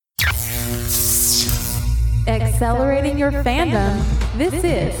Accelerating your fandom, this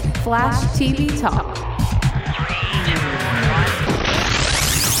is Flash TV Talk.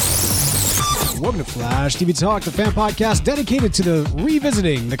 Welcome to Flash TV Talk, the fan podcast dedicated to the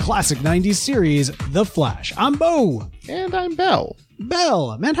revisiting the classic 90s series, The Flash. I'm Bo. And I'm Bell.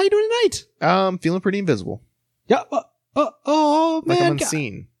 Bell, man, how you doing tonight? Feeling pretty invisible. Yeah, oh, man. Like I'm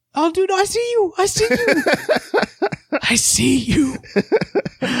unseen. Oh, dude, I see you. I see you.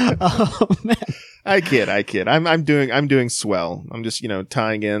 Oh, man. I kid. I'm doing swell. I'm just,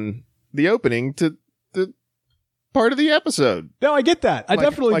 tying in the opening to the part of the episode. No, I get that. I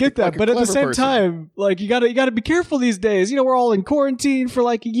definitely get that. But at the same time, you gotta be careful these days. We're all in quarantine for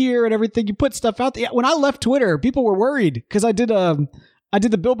like a year and everything. You put stuff out there. When I left Twitter, people were worried because I did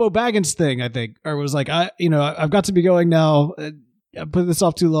the Bilbo Baggins thing, I think, or was like, I've got to be going now. I put this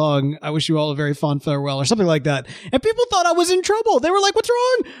off too long. I wish you all a very fond farewell or something like that. And people thought I was in trouble. They were like, what's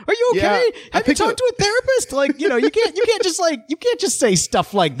wrong? Are you okay? Yeah, Have you talked to a therapist? You can't just say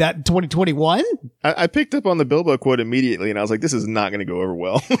stuff like that in 2021. I picked up on the Bilbo quote immediately and I was like, this is not going to go over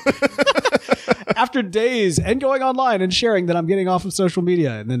well. After days and going online and sharing that I'm getting off of social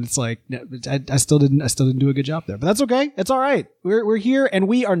media. And then it's like, no, I still didn't do a good job there, but that's okay. It's all right. We're here and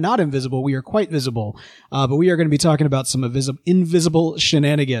we are not invisible. We are quite visible. But we are going to be talking about some invisible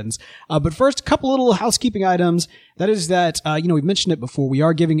shenanigans. But first, a couple little housekeeping items. That is that, we've mentioned it before. We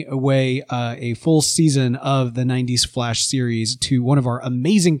are giving away a full season of the 90s Flash series to one of our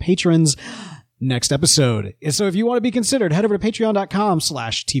amazing patrons next episode. And so if you want to be considered, head over to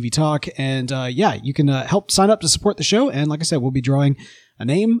patreon.com/TV Talk. And you can help sign up to support the show. And like I said, we'll be drawing a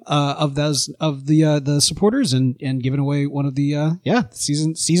name of the supporters and giving away one of the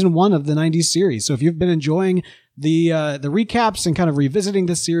season 1 of the 90s series. So if you've been enjoying the recaps and kind of revisiting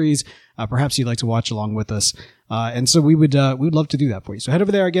this series, perhaps you'd like to watch along with us. And so we would love to do that for you. So head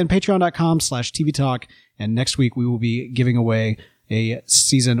over there again, patreon.com/TV Talk. And next week we will be giving away a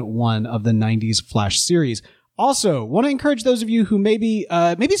season 1 of the 90s Flash series. Also, want to encourage those of you who maybe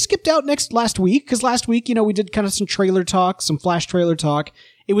skipped out last week, because last week, we did kind of some trailer talk, some Flash trailer talk.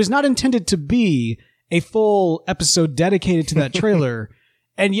 It was not intended to be a full episode dedicated to that trailer,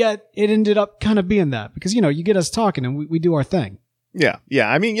 and yet it ended up kind of being that, because, you get us talking and we do our thing. Yeah.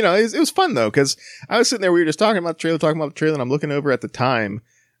 I mean, it was fun, though, because I was sitting there, we were just talking about the trailer, and I'm looking over at the time,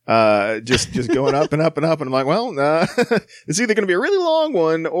 just going up and up and up. And I'm like, well, it's either going to be a really long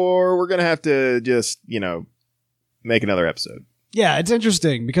one or we're going to have to just, make another episode. Yeah, it's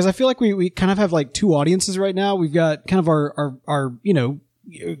interesting because I feel like we kind of have like two audiences right now. We've got kind of our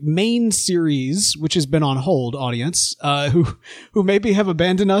main series, which has been on hold audience, who maybe have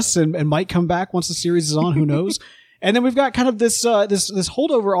abandoned us and might come back once the series is on, who knows? And then we've got kind of this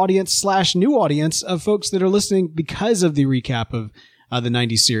holdover audience / new audience of folks that are listening because of the recap of the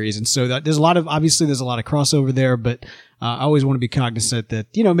 90s series. And so there's a lot of crossover there, but I always want to be cognizant that,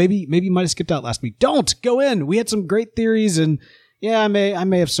 maybe you might have skipped out last week. Don't go in. We had some great theories, and yeah, I may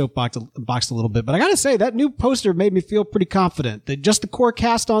have soapboxed a little bit, but I gotta say that new poster made me feel pretty confident that just the core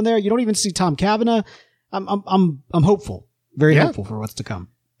cast on there, you don't even see Tom Cavanaugh. I'm hopeful, very hopeful for what's to come.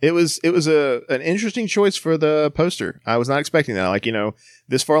 It was an interesting choice for the poster. I was not expecting that.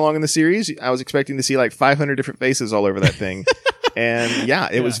 This far along in the series, I was expecting to see like 500 different faces all over that thing. And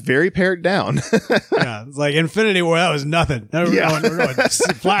it was very pared down. Yeah, it's like Infinity War. That was nothing.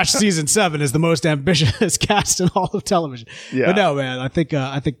 Flash season 7 is the most ambitious cast in all of television. Yeah. But no, man, I think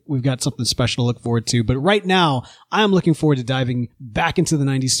we've got something special to look forward to. But right now, I am looking forward to diving back into the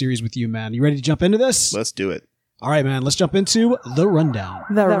 90s series with you, man. You ready to jump into this? Let's do it. All right, man. Let's jump into the rundown.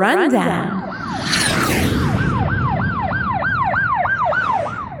 The rundown.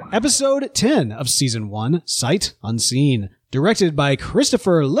 Episode 10 of season 1, Sight Unseen. Directed by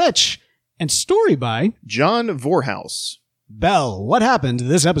Christopher Litch and story by John Vorhaus. Bell, what happened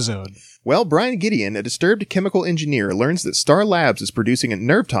this episode? Well, Brian Gideon, a disturbed chemical engineer, learns that Star Labs is producing a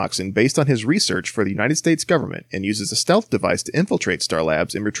nerve toxin based on his research for the United States government and uses a stealth device to infiltrate Star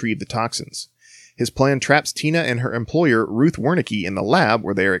Labs and retrieve the toxins. His plan traps Tina and her employer, Ruth Wernicke, in the lab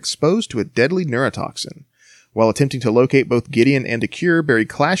where they are exposed to a deadly neurotoxin. While attempting to locate both Gideon and a cure, Barry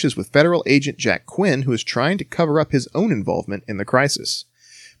clashes with federal agent Jack Quinn, who is trying to cover up his own involvement in the crisis.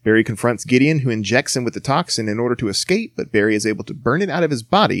 Barry confronts Gideon, who injects him with the toxin in order to escape, but Barry is able to burn it out of his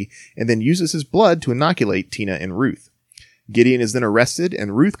body and then uses his blood to inoculate Tina and Ruth. Gideon is then arrested,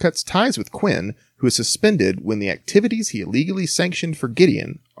 and Ruth cuts ties with Quinn, who is suspended when the activities he illegally sanctioned for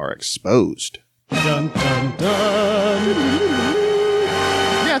Gideon are exposed. Dun, dun, dun.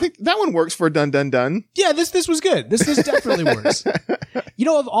 think that one works for Dun Dun Dun. Yeah, this was good. This definitely works. You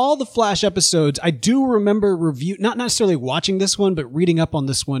know, of all the Flash episodes, I do remember not necessarily watching this one, but reading up on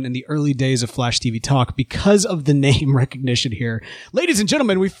this one in the early days of Flash TV Talk because of the name recognition here. Ladies and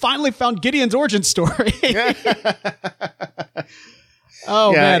gentlemen, we finally found Gideon's origin story.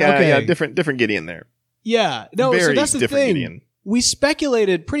 Oh, man. Okay. Yeah, different Gideon there. Yeah. No, Very so that's the different thing. Gideon. We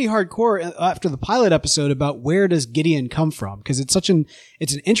speculated pretty hardcore after the pilot episode about where does Gideon come from? Because it's an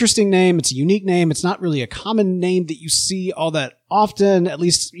interesting name. It's a unique name. It's not really a common name that you see all that often, at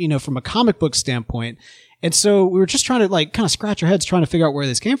least, you know, from a comic book standpoint. And so we were just trying to like kind of scratch our heads trying to figure out where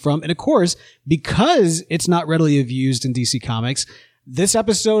this came from. And of course, because it's not readily used in DC Comics, this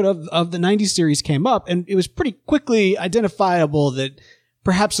episode of the 90s series came up and it was pretty quickly identifiable that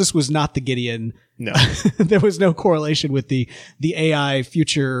perhaps this was not the Gideon. No. There was no correlation with the AI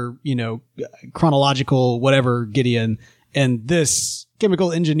future, you know, chronological whatever Gideon and this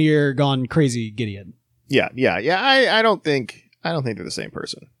chemical engineer gone crazy Gideon. Yeah. I don't think they're the same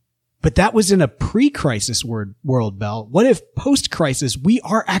person. But that was in a pre-crisis world, Bell. What if post-crisis we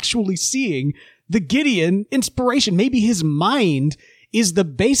are actually seeing the Gideon inspiration? Maybe his mind is the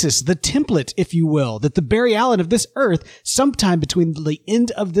basis, the template, if you will, that the Barry Allen of this Earth, sometime between the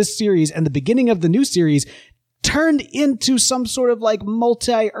end of this series and the beginning of the new series, turned into some sort of like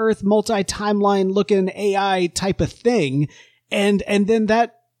multi-Earth, multi-timeline looking AI type of thing. And then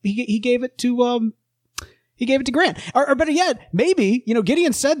that he gave it to, Grant. Or better yet, maybe, you know,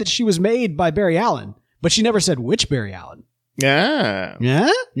 Gideon said that she was made by Barry Allen, but she never said which Barry Allen. Yeah.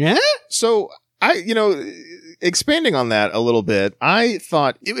 Yeah? So expanding on that a little bit, I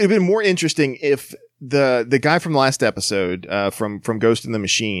thought it would have been more interesting if the guy from the last episode, from Ghost in the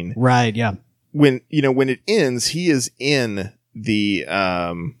Machine. Right. Yeah. When it ends, he is in the,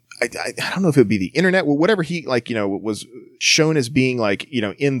 I don't know if it would be the internet, well, whatever he was shown as being like,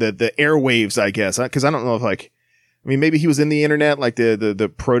 in the airwaves, I guess. Cause I don't know if maybe he was in the internet, like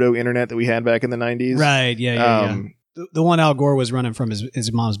the proto internet that we had back in the 90s. Right. Yeah. The one Al Gore was running from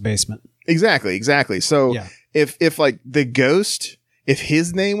his mom's basement. Exactly. So yeah. if like the Ghost, if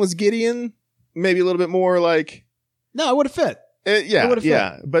his name was Gideon, maybe a little bit more like. No, it would have fit.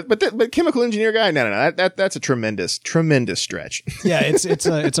 Yeah. But chemical engineer guy, no. That's a tremendous stretch. Yeah, it's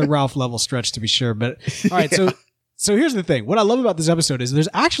a Ralph level stretch to be sure. But all right, so here's the thing. What I love about this episode is there's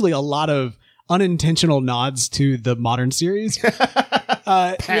actually a lot of unintentional nods to the modern series.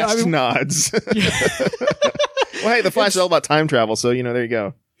 Past nods. Well, hey, the Flash is all about time travel, so there you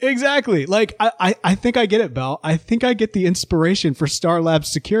go. Exactly. Like I think I get it, Bell. I think I get the inspiration for Star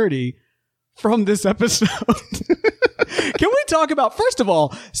Labs security from this episode. Can we talk about, first of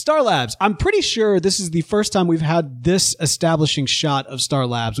all, Star Labs? I'm pretty sure this is the first time we've had this establishing shot of Star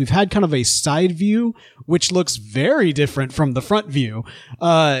Labs. We've had kind of a side view, which looks very different from the front view.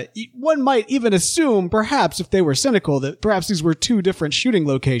 One might even assume, perhaps, if they were cynical, that perhaps these were two different shooting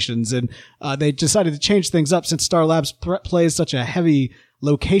locations, and they decided to change things up since Star Labs plays such a heavy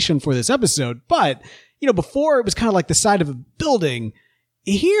location for this episode. But, before it was kind of like the side of a building.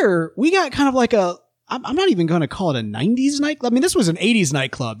 Here, we got kind of like I'm not even going to call it a 90s nightclub. I mean, this was an 80s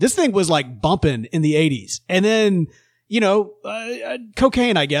nightclub. This thing was like bumping in the 80s. And then,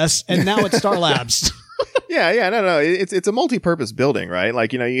 cocaine, I guess. And now it's Star Labs. Yeah. No. It's a multi-purpose building, right?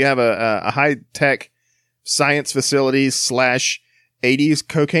 Like, you have a high-tech science facilities / 80s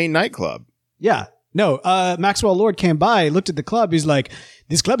cocaine nightclub. Yeah. No, Maxwell Lord came by, looked at the club. He's like,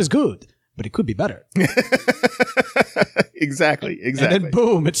 this club is good, but it could be better. Exactly. And then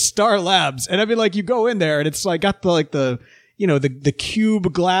boom, it's Star Labs. And I mean, like, you go in there and it's like got the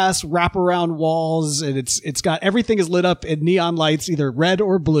cube glass wraparound walls, and it's got everything is lit up in neon lights, either red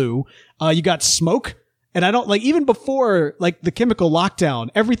or blue. You got smoke, and I don't like, even before like the chemical lockdown,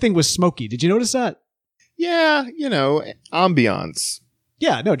 everything was smoky. Did you notice that? Yeah, ambiance.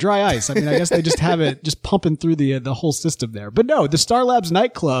 Yeah, no, dry ice. I mean, I guess they just have it just pumping through the whole system there. But no, the Star Labs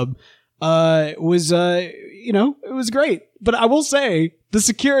nightclub was it was great. But I will say, the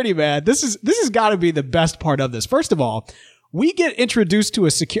security, man, this has got to be the best part of this. First of all, we get introduced to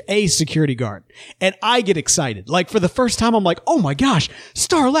a security guard, and I get excited. Like, for the first time, I'm like, oh my gosh,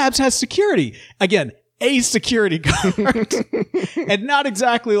 Star Labs has security. Again, a security guard. And not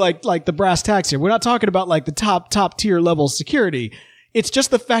exactly like the brass tacks here. We're not talking about like the top tier level security. It's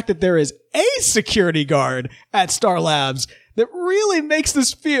just the fact that there is a security guard at Star Labs that really makes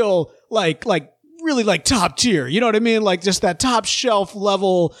this feel like really like top tier. You know what I mean? Like just that top shelf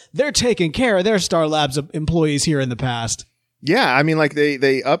level. They're taking care of their Star Labs employees here in the past. Yeah. I mean, like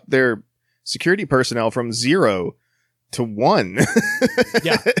they upped their security personnel from 0 to 1.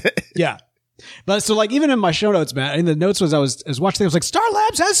 Yeah. But so like even in my show notes, man, in the notes was I was watching, I was like, Star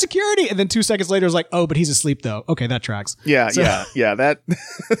Labs has security, and then 2 seconds later, I was like, oh, but he's asleep though. Okay, that tracks. Yeah, So- yeah. That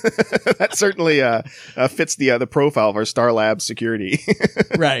that certainly fits the profile of our Star Labs security.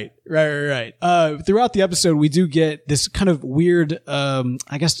 Right. Throughout the episode, we do get this kind of weird,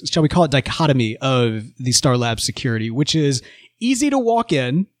 I guess, shall we call it dichotomy of the Star Labs security, which is easy to walk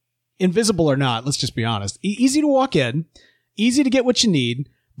in, invisible or not. Let's just be honest. Easy to walk in, easy to get what you need.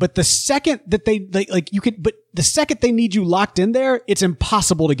 But the second that the second they need you locked in there, it's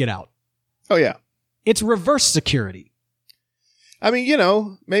impossible to get out. Oh yeah. It's reverse security. I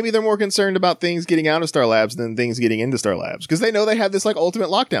mean, maybe they're more concerned about things getting out of Star Labs than things getting into Star Labs because they know they have this like ultimate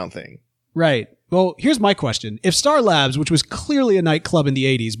lockdown thing. Right. Well, here's my question. If Star Labs, which was clearly a nightclub in the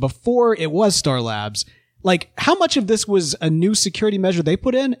 80s, before it was Star Labs, like how much of this was a new security measure they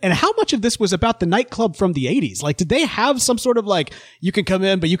put in? And how much of this was about the nightclub from the 80s? Like, did they have some sort of like, you can come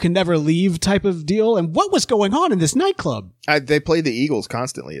in, but you can never leave type of deal? And what was going on in this nightclub? They played the Eagles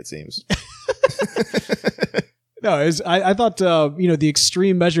constantly, it seems. No, I thought, the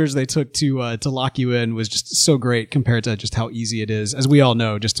extreme measures they took to lock you in was just so great compared to just how easy it is, as we all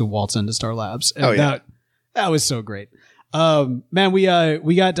know, just to waltz into Star Labs. And that was so great. Man, we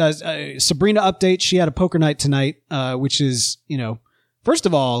got Sabrina update. She had a poker night tonight, which is, first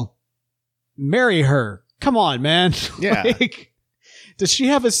of all, marry her. Come on, man. Yeah. Like, does she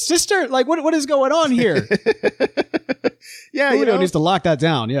have a sister? Like, what is going on here? Yeah, Julio needs to lock that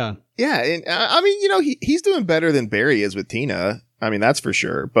down. Yeah. Yeah, and I mean, he's doing better than Barry is with Tina. I mean, that's for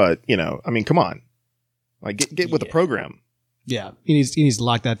sure. But come on, like get with the program. Yeah, he needs to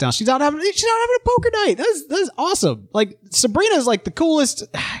lock that down. She's out having a poker night. That's awesome. Like Sabrina's like the coolest.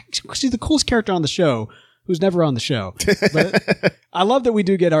 She's the coolest character on the show who's never on the show. But I love that we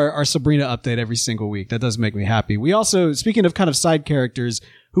do get our Sabrina update every single week. That does make me happy. We also, speaking of kind of side characters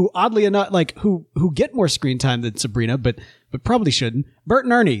who oddly enough, like who get more screen time than Sabrina, but probably shouldn't. Bert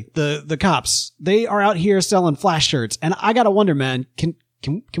and Ernie, the cops, they are out here selling Flash shirts, and I gotta wonder, man, can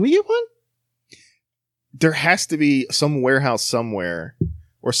we get one? There has to be some warehouse somewhere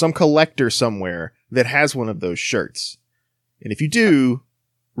or some collector somewhere that has one of those shirts. And if you do,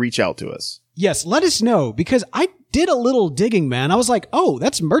 reach out to us. Yes, let us know, because I did a little digging, man. I was like, oh,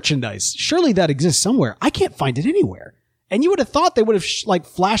 that's merchandise. Surely that exists somewhere. I can't find it anywhere. And you would have thought they would have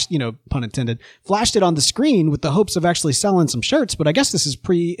flashed, pun intended, flashed it on the screen with the hopes of actually selling some shirts. But I guess this is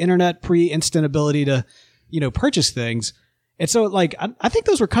pre-internet, pre-instant ability to, purchase things. And so, like, I think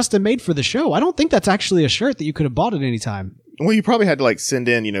those were custom made for the show. I don't think that's actually a shirt that you could have bought at any time. Well, you probably had to send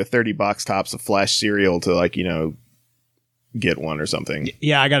in, 30 box tops of Flash cereal to get one or something.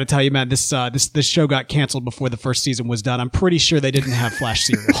 Yeah, I got to tell you, man, this show got canceled before the first season was done. I'm pretty sure they didn't have Flash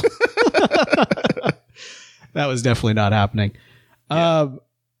cereal. That was definitely not happening. Yeah.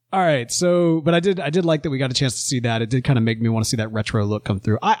 All right. So, but I did like that we got a chance to see that. It did kind of make me want to see that retro look come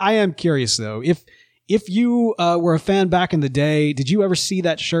through. I am curious though, if you were a fan back in the day, did you ever see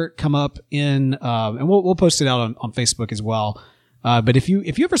that shirt come up in, and we'll post it out on Facebook as well. But if you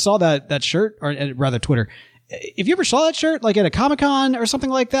ever saw that shirt, or rather Twitter, if you ever saw that shirt, like at a Comic-Con or something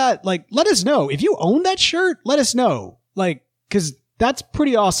like that, like, let us know. If you own that shirt, let us know. Like, cause that's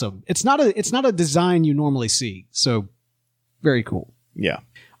pretty awesome. It's not a design you normally see. So very cool. Yeah.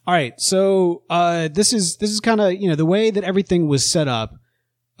 All right. So, this is kind of, the way that everything was set up.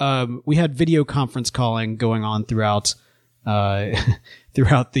 We had video conference calling going on throughout the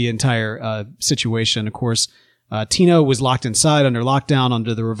entire, situation. Of course, Tina was locked inside under lockdown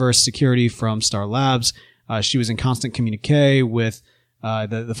under the reverse security from Star Labs. She was in constant communique with,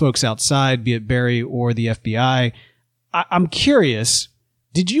 the folks outside, be it Barry or the FBI. I'm curious,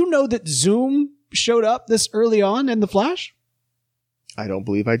 did you know that Zoom showed up this early on in The Flash? I don't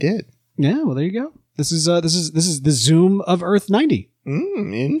believe I did. Yeah, well, there you go. This is the Zoom of Earth 90.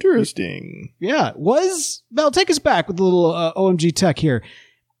 Interesting. Yeah. Mel, take us back with a little OMG tech here.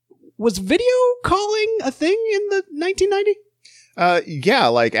 Was video calling a thing in the 1990?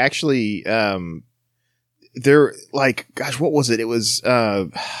 Yeah, actually, there, gosh, what was it? It was, Are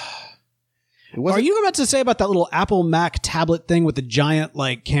you about to say about that little Apple Mac tablet thing with the giant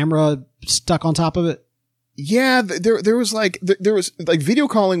camera stuck on top of it? Yeah, there was video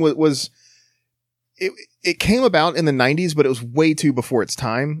calling was it came about in the 90s, but it was way too before its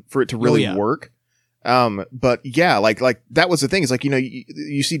time for it to really work. But yeah, that was the thing. It's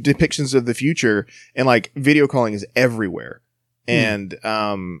you see depictions of the future and video calling is everywhere. And,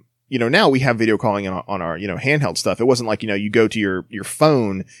 now we have video calling on our, handheld stuff. It wasn't you go to your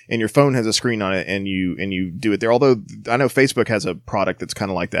phone and your phone has a screen on it and you do it there. Although I know Facebook has a product that's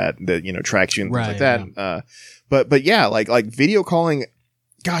kind of like that, tracks you and things like that. Yeah. But yeah, video calling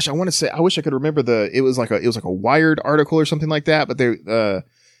gosh, I want to say, I wish I could remember it was like a Wired article or something like that, but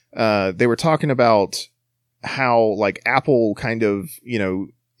they were talking about how like Apple kind of,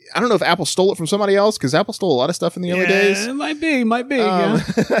 I don't know if Apple stole it from somebody else, because Apple stole a lot of stuff in the early days. It might be. Yeah.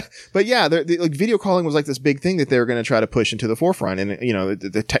 But yeah, like video calling was like this big thing that they were going to try to push into the forefront, and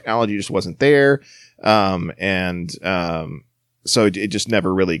the technology just wasn't there, so it just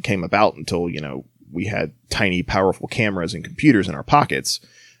never really came about until we had tiny, powerful cameras and computers in our pockets.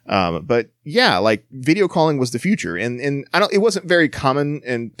 But yeah, like video calling was the future, and it wasn't very common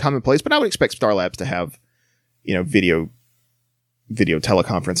and commonplace, but I would expect Star Labs to have video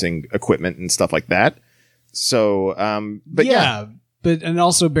teleconferencing equipment and stuff like that. So, but yeah. And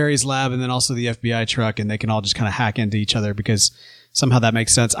also Barry's lab, and then also the FBI truck, and they can all just kind of hack into each other because somehow that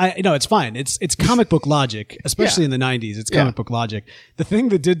makes sense. It's fine. It's comic book logic, especially in the 90s. It's comic book logic. The thing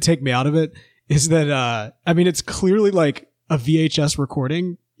that did take me out of it is that, it's clearly like a VHS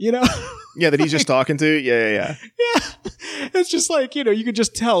recording, Yeah, that he's just talking to. Yeah. It's just like, you could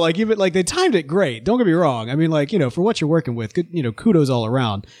just tell, like, even like they timed it great. Don't get me wrong. I mean, like, for what you're working with, good, kudos all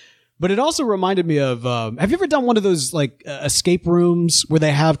around. But it also reminded me of, have you ever done one of those like escape rooms where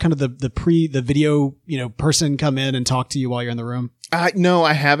they have kind of the video, person come in and talk to you while you're in the room? No,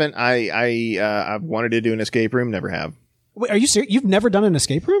 I haven't. I've wanted to do an escape room. Never have. Wait, are you serious? You've never done an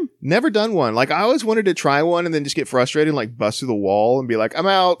escape room? Never done one. Like, I always wanted to try one and then just get frustrated and like bust through the wall and be like, I'm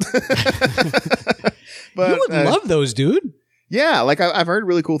out. But you would love those, dude. Yeah, like I've heard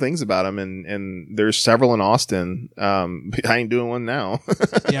really cool things about them, and there's several in Austin. I ain't doing one now.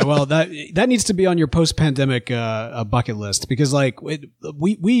 Yeah, well, that needs to be on your post-pandemic bucket list, because like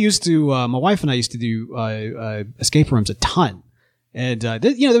we used to, my wife and I used to do escape rooms a ton, and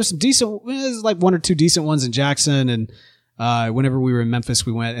there was some decent, like one or two decent ones in Jackson, and whenever we were in Memphis,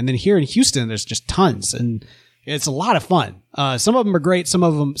 we went, and then here in Houston, there's just tons, and it's a lot of fun. Some of them are great, some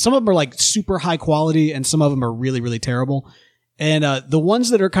of them are like super high quality, and some of them are really, really terrible. And the ones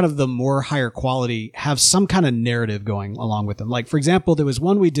that are kind of the more higher quality have some kind of narrative going along with them. Like, for example, there was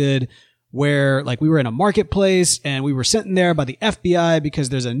one we did where like we were in a marketplace and we were sent there by the FBI because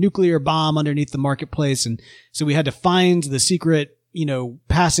there's a nuclear bomb underneath the marketplace. And so we had to find the secret,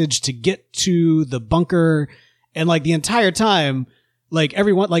 passage to get to the bunker. And like the entire time, like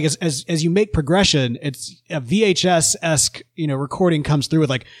everyone, like as you make progression, it's a VHS-esque, recording comes through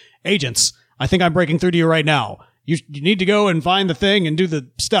with like, agents, I think I'm breaking through to you right now. You need to go and find the thing and do the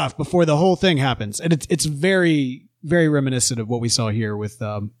stuff before the whole thing happens. And it's very, very reminiscent of what we saw here with,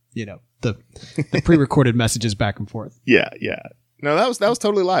 the pre-recorded messages back and forth. Yeah. No, that was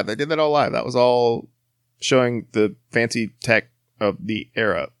totally live. They did that all live. That was all showing the fancy tech of the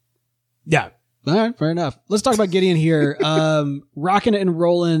era. Yeah. All right. Fair enough. Let's talk about Gideon here. Rocking and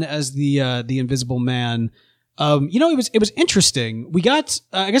rolling as the Invisible Man. It was interesting. We got,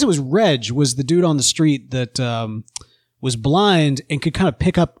 I guess it was Reg was the dude on the street that, was blind and could kind of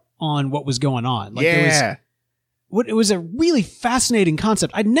pick up on what was going on. Like it was a really fascinating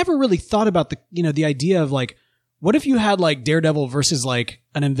concept. I'd never really thought about the idea of like, what if you had like Daredevil versus like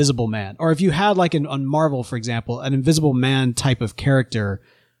an Invisible Man? Or if you had like on Marvel, for example, an Invisible Man type of character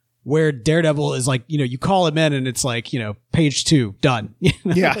where Daredevil is like, you call him in and it's like, page 2, done.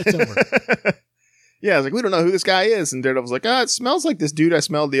 Yeah. It's over. Yeah, I was like, we don't know who this guy is. And Daredevil's like, it smells like this dude I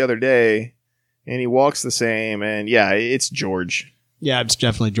smelled the other day. And he walks the same. And yeah, it's George. Yeah, it's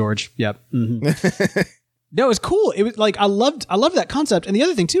definitely George. Yep. Mm-hmm. No, it was cool. It was like, I loved that concept. And the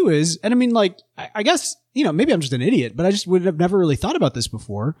other thing too is, and I mean, like, I guess, maybe I'm just an idiot, but I just would have never really thought about this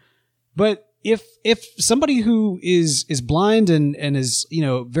before. But if somebody who is blind and is,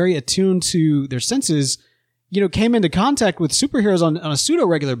 very attuned to their senses, came into contact with superheroes on a pseudo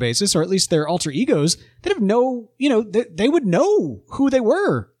regular basis, or at least their alter egos, they'd have they would know who they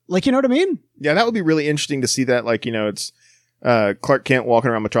were. Like, you know what I mean? Yeah, that would be really interesting to see that. Like, it's Clark Kent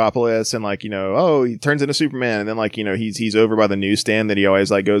walking around Metropolis and like, he turns into Superman. And then like, he's over by the newsstand that he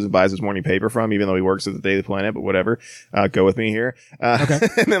always like goes and buys his morning paper from, even though he works at the Daily Planet, but whatever. Go with me here. Okay.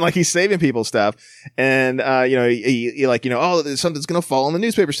 And then like he's saving people stuff. And, he like, something's going to fall on the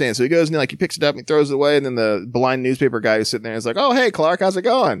newspaper stand. So he goes and like, he picks it up and he throws it away. And then the blind newspaper guy who's sitting there is like, oh, hey, Clark, how's it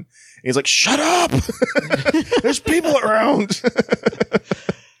going? And he's like, shut up. There's people around.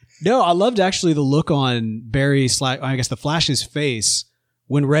 No, I loved actually the look on Barry the Flash's face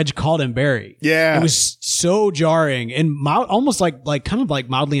when Reg called him Barry. Yeah. It was so jarring and almost like kind of like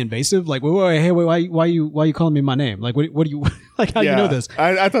mildly invasive. Like, wait, why you calling me my name? Like, what do you, like, how you know this?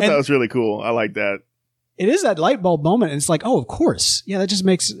 I thought that was really cool. I like that. It is that light bulb moment. And it's like, oh, of course. Yeah, that just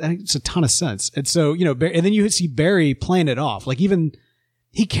makes a ton of sense. And so, and then you see Barry playing it off. Like even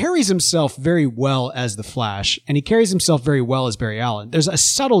he carries himself very well as the Flash, and he carries himself very well as Barry Allen. There's a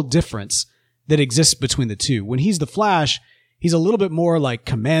subtle difference that exists between the two. When he's the Flash, he's a little bit more like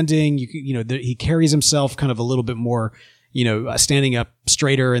commanding. He carries himself kind of a little bit more, standing up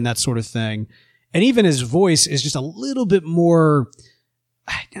straighter and that sort of thing. And even his voice is just a little bit more,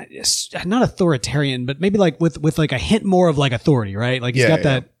 not authoritarian, but maybe like with like a hint more of like authority, right? Like he got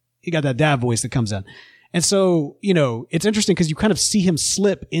that dad voice that comes in. And so, it's interesting because you kind of see him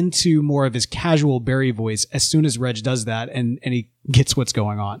slip into more of his casual Barry voice as soon as Reg does that and he gets what's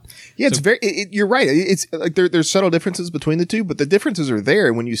going on. Yeah, it's you're right. It's like there's subtle differences between the two, but the differences are there.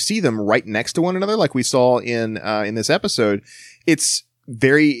 And when you see them right next to one another, like we saw in this episode, it's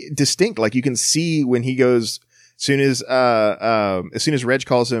very distinct. Like you can see when he goes, as soon as Reg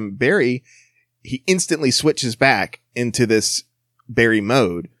calls him Barry, he instantly switches back into this Barry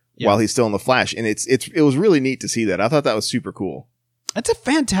mode. Yeah. While he's still in the Flash. And it was really neat to see that. I thought that was super cool. That's a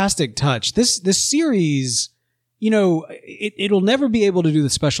fantastic touch. This series, it'll never be able to do the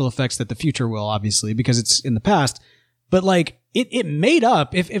special effects that the future will, obviously, because it's in the past. But like it made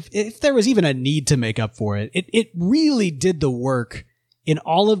up, if there was even a need to make up for it, it really did the work in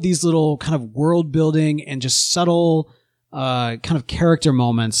all of these little kind of world building and just subtle kind of character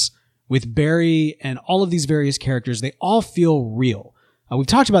moments with Barry and all of these various characters. They all feel real. We've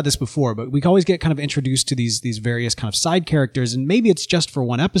talked about this before, but we always get kind of introduced to these various kind of side characters, and maybe it's just for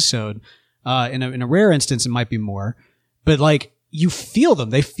one episode. In a rare instance, it might be more. But like, you feel them.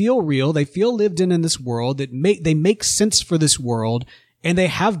 They feel real. They feel lived in this world. They make sense for this world, and they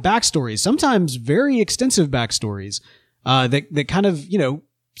have backstories, sometimes very extensive backstories, that kind of,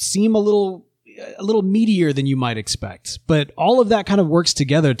 seem a little meatier than you might expect. But all of that kind of works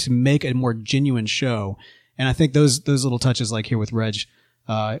together to make a more genuine show. And I think those little touches, like here with Reg,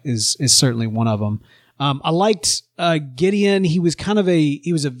 is certainly one of them. I liked Gideon. He was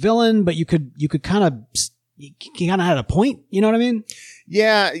a villain, but you kind of had a point. You know what I mean?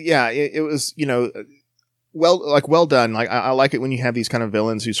 Yeah. It was, well done. Like I like it when you have these kind of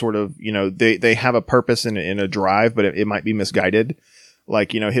villains who sort of, they have a purpose and a drive, but it might be misguided.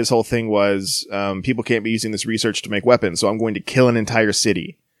 Like, his whole thing was, people can't be using this research to make weapons, so I'm going to kill an entire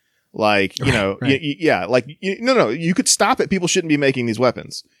city. Like, right. You could stop it. People shouldn't be making these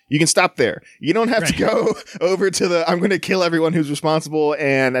weapons. You can stop there. You don't have to go over to I'm going to kill everyone who's responsible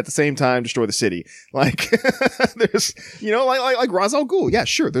and at the same time destroy the city. Like, there's, like Ra's al Ghul. Yeah,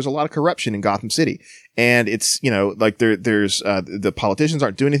 sure. There's a lot of corruption in Gotham City. And it's, like there's the politicians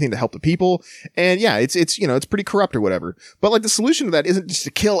aren't doing anything to help the people. And yeah, it's pretty corrupt or whatever. But like the solution to that isn't just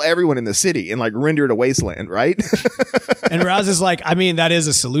to kill everyone in the city and like render it a wasteland, right? And Ra's is like, that is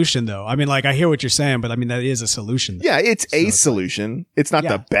a solution though. Like I hear what you're saying, but that is a solution though. Yeah, it's a solution. It's not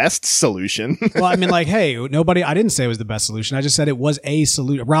the best solution. Well, hey, I didn't say it was the best solution. I just said it was a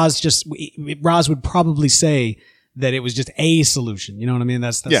solution. Ra's would probably say that it was just a solution. You know what I mean?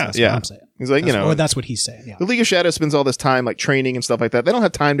 That's what I'm saying. He's like, or that's what he's saying. Yeah. The League of Shadows spends all this time like training and stuff like that. They don't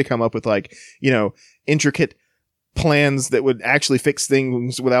have time to come up with like, intricate plans that would actually fix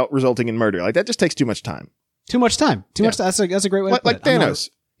things without resulting in murder. Like that just takes too much time. Too much time. That's a great way to put it. Like Thanos,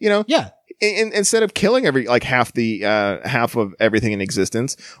 Yeah. Instead of killing half of everything in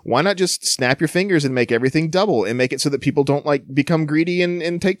existence, why not just snap your fingers and make everything double and make it so that people don't like become greedy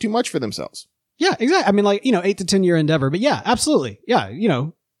and take too much for themselves? Yeah, exactly. 8 to 10 year endeavor, but yeah, absolutely. Yeah.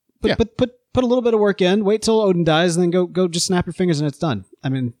 Put a little bit of work in, wait till Odin dies and then go just snap your fingers and it's done.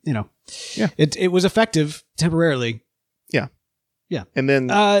 Yeah. It was effective temporarily. Yeah. Yeah. And then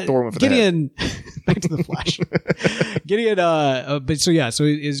Thor went for Gideon, back to the Flash. Gideon, so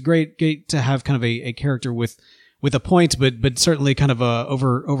it's great to have kind of a character with a point, but certainly kind of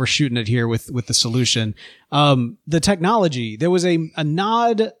overshooting it here with the solution. The technology, there was a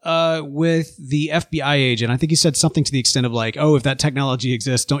nod with the FBI agent. I think he said something to the extent of like, "Oh, if that technology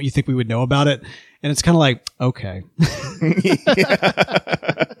exists, don't you think we would know about it?" And it's kind of like, okay.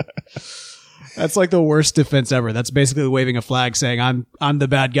 That's like the worst defense ever. That's basically waving a flag saying I'm the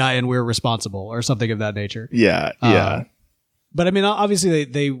bad guy and we're responsible or something of that nature. Yeah. But obviously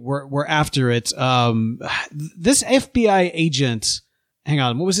they were after it. This FBI agent, hang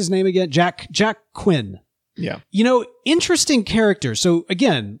on, what was his name again? Jack Quinn. Yeah. Interesting character. So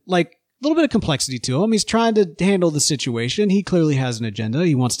again, like a little bit of complexity to him. He's trying to handle the situation. He clearly has an agenda.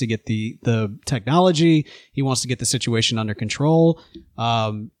 He wants to get the technology. He wants to get the situation under control.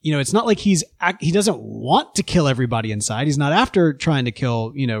 It's not like he doesn't want to kill everybody inside. He's not after trying to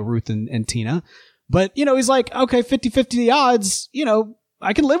kill, Ruth and Tina. But, he's like, okay, 50-50 the odds,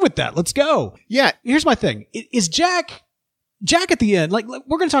 I can live with that. Let's go. Yeah. Here's my thing. Is Jack Jack at the end, like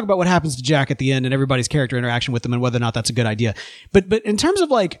we're going to talk about what happens to Jack at the end and everybody's character interaction with him and whether or not that's a good idea. But in terms of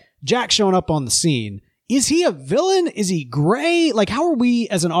like Jack showing up on the scene, is he a villain? Is he gray? Like, how are we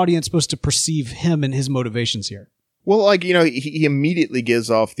as an audience supposed to perceive him and his motivations here? Well, like, you know, he immediately gives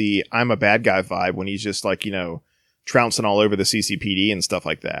off the I'm a bad guy vibe when he's just like, you know, trouncing all over the CCPD and stuff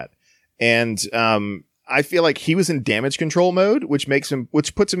like that. And I feel like he was in damage control mode, which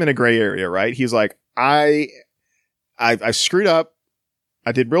puts him in a gray area, right? He's like, I screwed up.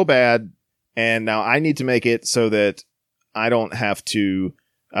 I did real bad. And now I need to make it so that I don't have to,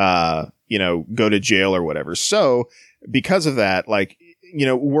 you know, go to jail or whatever. So because of that, like, you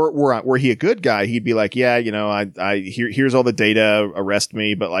know, were he a good guy, he'd be like, yeah, you know, here's all the data, arrest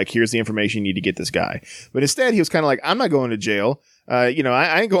me, but like, here's the information you need to get this guy. But instead he was kind of like, I'm not going to jail. You know,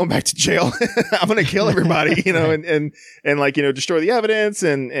 I ain't going back to jail. I'm going to kill everybody, you know, and like, you know, destroy the evidence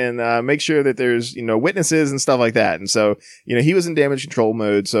and make sure that there's, you know, witnesses and stuff like that. And so, you know, he was in damage control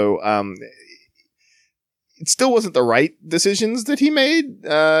mode. So, it still wasn't the right decisions that he made.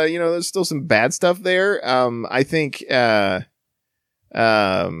 You know, there's still some bad stuff there. I think, that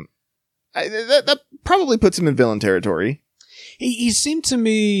probably puts him in villain territory. He seemed to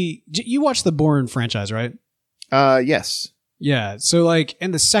me, you watched the Bourne franchise, right? Yes. Yeah. So like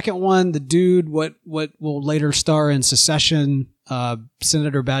in the second one, the dude, what will later star in Secession,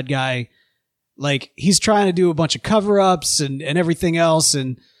 Senator Bad Guy, like he's trying to do a bunch of cover-ups and everything else.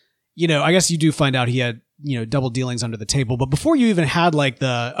 And, you know, I guess you do find out he had, you know, double dealings under the table. But before you even had like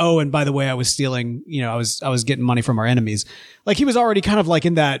and by the way, I was stealing, you know, I was getting money from our enemies. Like he was already kind of like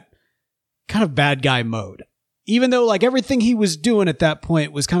in that kind of bad guy mode, even though like everything he was doing at that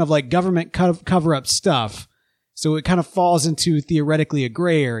point was kind of like government cover-up stuff. So it kind of falls into theoretically a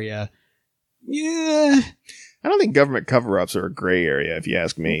gray area. Yeah. I don't think government cover-ups are a gray area, if you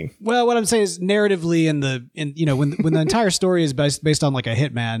ask me. Well, what I'm saying is narratively in you know, when the entire story is based on like a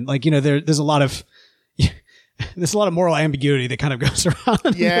hitman, like, you know, there's a lot of moral ambiguity that kind of goes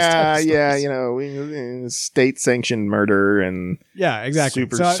around. Yeah, you know, state-sanctioned murder and exactly.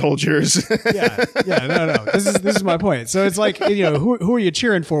 super soldiers. No. This is my point. So it's like, you know, who are you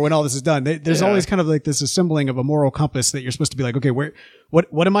cheering for when all this is done? There's always kind of like this assembling of a moral compass that you're supposed to be like, okay, what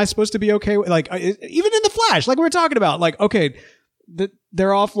am I supposed to be okay with? Like, even in the Flash, like we were talking about, like, okay,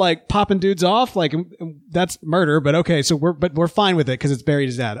 they're off like popping dudes off, like that's murder, but okay, so we're fine with it because it's buried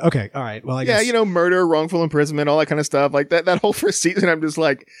his dad. Okay, all right. Well, I guess, you know, murder, wrongful imprisonment, all that kind of stuff, like that whole first season. I'm just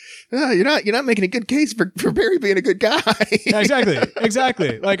like, you're not making a good case for Barry being a good guy. Yeah,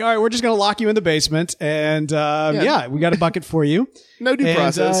 exactly. Like, all right, we're just gonna lock you in the basement, and we got a bucket for you. No due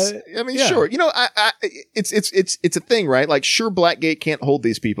process. I mean, sure. You know, it's a thing, right? Like, sure, Blackgate can't hold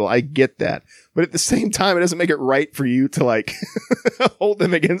these people. I get that. But at the same time, it doesn't make it right for you to like hold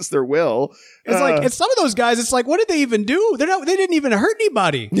them against their will. It's like, it's some of those guys, it's like, what did they even do? They didn't even hurt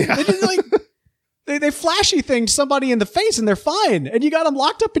anybody. Yeah. They didn't like, they flashy thinged somebody in the face and they're fine. And you got them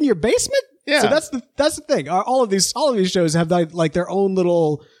locked up in your basement. Yeah. So that's the thing. All of these shows have like their own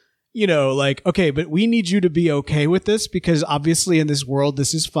little, you know, like, okay, but we need you to be okay with this because obviously in this world,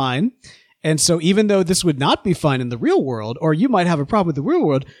 this is fine. And so even though this would not be fine in the real world, or you might have a problem with the real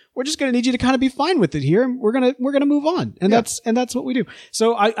world, we're just going to need you to kind of be fine with it here. And we're going to move on. And that's what we do.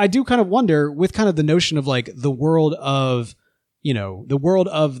 So I do kind of wonder with kind of the notion of like the world of, you know, the world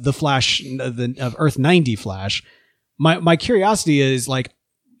of the Flash, of Earth 90 Flash. My curiosity is like,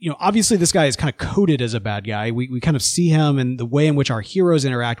 you know, obviously this guy is kind of coded as a bad guy. We kind of see him and the way in which our heroes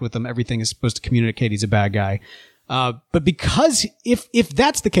interact with him. Everything is supposed to communicate he's a bad guy. But because if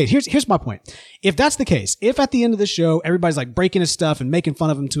that's the case, here's my point. If that's the case, if at the end of the show, everybody's like breaking his stuff and making fun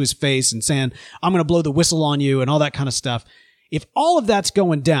of him to his face and saying, I'm going to blow the whistle on you and all that kind of stuff. If all of that's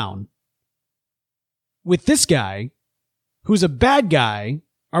going down with this guy who's a bad guy,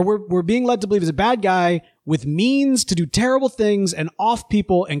 or we're being led to believe is a bad guy with means to do terrible things and off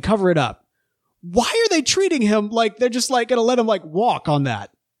people and cover it up. Why are they treating him like they're just like going to let him like walk on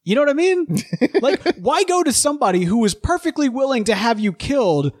that? You know what I mean? Like, why go to somebody who was perfectly willing to have you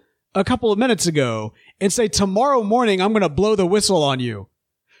killed a couple of minutes ago and say, tomorrow morning, I'm going to blow the whistle on you?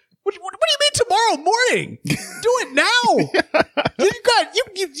 What do you mean tomorrow morning? Do it now. You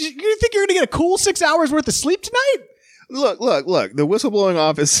think you're going to get a cool 6 hours worth of sleep tonight? Look. The whistleblowing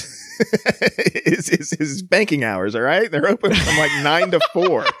office is banking hours. All right, they're open from like 9 to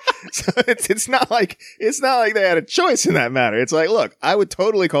 4. So it's not like they had a choice in that matter. It's like, look, I would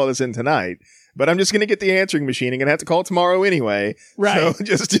totally call this in tonight. but I'm just going to get the answering machine. I'm going to have to call tomorrow anyway. Right. So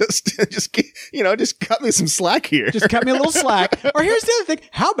just cut me some slack here. Just cut me a little slack. Or here's the other thing.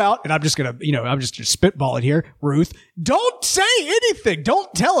 How about, and I'm just going to spitball it here, Ruth, don't say anything.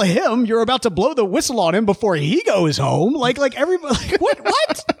 Don't tell him you're about to blow the whistle on him before he goes home. Like everybody, like, what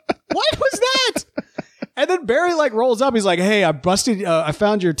was that? And then Barry like rolls up. He's like, hey, I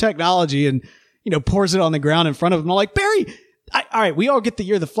found your technology, and, pours it on the ground in front of him. I'm like, Barry, all right, we all get that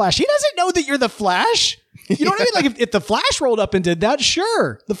you're the Flash. He doesn't know that you're the Flash. You know what I mean? Like if the Flash rolled up and did that,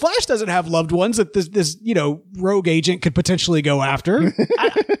 sure. The Flash doesn't have loved ones that this rogue agent could potentially go after.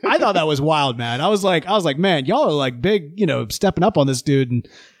 I thought that was wild, man. I was like, man, y'all are like big, stepping up on this dude, and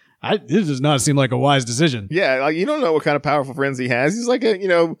this does not seem like a wise decision. Yeah, like you don't know what kind of powerful friends he has. He's like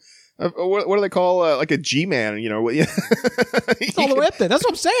what do they call like a G-man? It's all the way up there. That's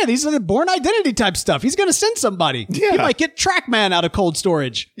what I'm saying. These are the Born Identity type stuff. He's going to send somebody. Yeah. He might get Trackman out of cold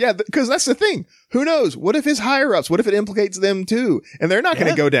storage. Yeah, because that's the thing. Who knows? What if his higher-ups? What if it implicates them too? And they're not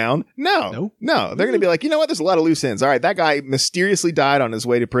going to go down. No. They're going to be like, you know what? There's a lot of loose ends. All right, that guy mysteriously died on his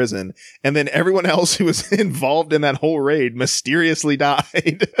way to prison, and then everyone else who was involved in that whole raid mysteriously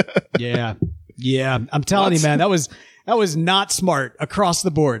died. Yeah. I'm telling you, man, that was not smart across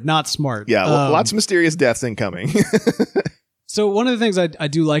the board. Not smart. Yeah, lots of mysterious deaths incoming. So one of the things I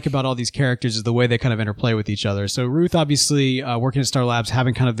do like about all these characters is the way they kind of interplay with each other. So Ruth, obviously, working at Star Labs,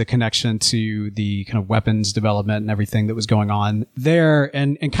 having kind of the connection to the kind of weapons development and everything that was going on there.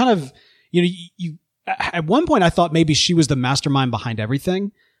 And kind of, you at one point I thought maybe she was the mastermind behind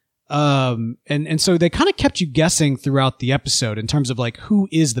everything. And so they kind of kept you guessing throughout the episode in terms of like, who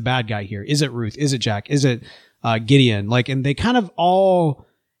is the bad guy here? Is it Ruth? Is it Jack? Is it Gideon? Like, and they kind of all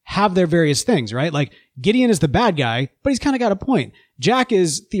have their various things, right? Like Gideon is the bad guy, but he's kind of got a point. Jack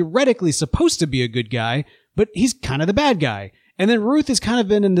is theoretically supposed to be a good guy, but he's kind of the bad guy. And then Ruth has kind of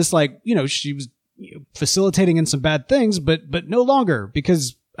been in this like, she was facilitating in some bad things, but no longer,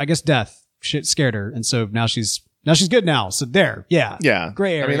 because I guess death shit scared her. And so now she's good now. So there. Yeah. Yeah.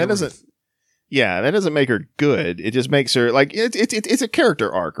 Gray area. I mean, that doesn't make her good. It just makes her like, it's a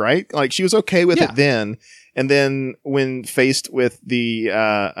character arc, right? Like she was okay with it then. And then when faced with the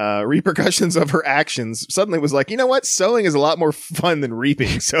repercussions of her actions, suddenly was like, you know what? Sowing is a lot more fun than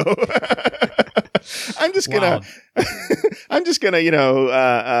reaping. So I'm just gonna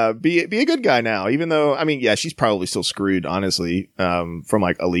be a good guy now, even though, I mean, yeah, she's probably still screwed, honestly, from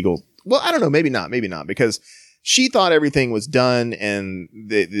like a legal, well, I don't know, maybe not, because she thought everything was done, and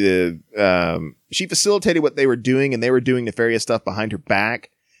she facilitated what they were doing, and they were doing nefarious stuff behind her back.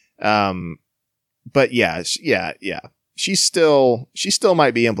 But yeah. She still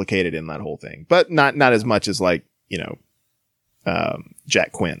might be implicated in that whole thing, but not as much as like,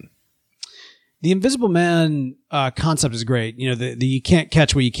 Jack Quinn. The Invisible Man concept is great. The you can't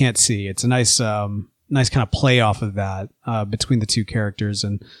catch what you can't see. It's a nice kind of play off of that between the two characters.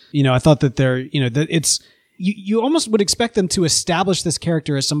 And, I thought that that it's, you almost would expect them to establish this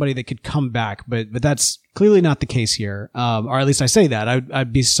character as somebody that could come back, but that's clearly not the case here. Or at least I say that.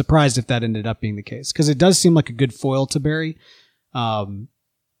 I'd be surprised if that ended up being the case, because it does seem like a good foil to Barry.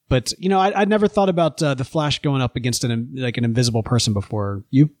 But I'd never thought about the Flash going up against an invisible person before.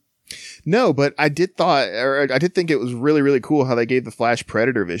 You? No, but I did think it was really, really cool how they gave the Flash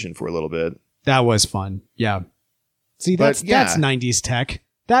Predator vision for a little bit. That was fun. Yeah. See, that's 90s tech.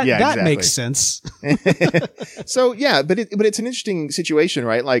 That exactly. Makes sense. So yeah, but it's an interesting situation,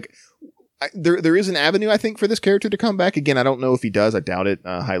 right? Like there is an avenue, I think, for this character to come back. Again, I don't know if he does. I doubt it.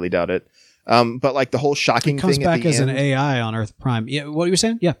 Highly doubt it. But like the whole shocking thing thing comes back at the as end, an AI on Earth Prime. Yeah, what you were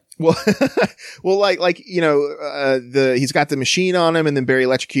saying? Yeah. Well, he's got the machine on him, and then Barry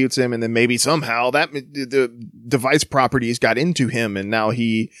electrocutes him, and then maybe somehow the device properties got into him, and now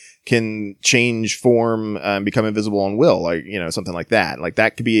he can change form and become invisible on will, like something like that. Like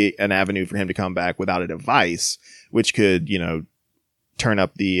that could be an avenue for him to come back without a device, which could turn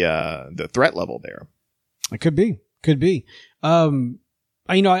up the threat level there. It could be. I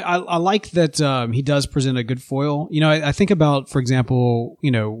like that he does present a good foil. I think about, for example,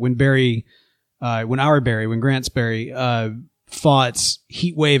 when Grant's Barry fought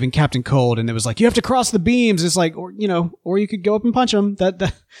Heatwave and Captain Cold, and it was like, you have to cross the beams. It's like, or you could go up and punch him.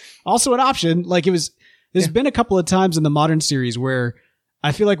 That also an option. Like there's been a couple of times in the modern series where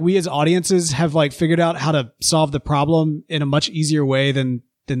I feel like we as audiences have like figured out how to solve the problem in a much easier way than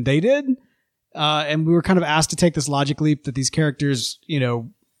they did. And we were kind of asked to take this logic leap that these characters,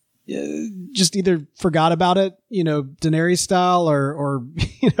 just either forgot about it, Daenerys style, or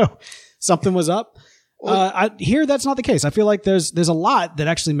something was up. Here, that's not the case. I feel like there's a lot that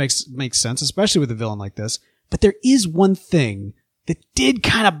actually makes sense, especially with a villain like this. But there is one thing that did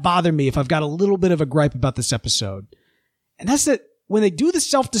kind of bother me if I've got a little bit of a gripe about this episode. And that's that when they do the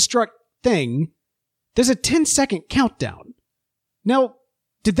self-destruct thing, there's a 10-second countdown. Now,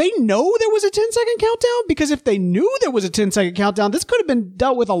 did they know there was a 10-second countdown? Because if they knew there was a 10-second countdown, this could have been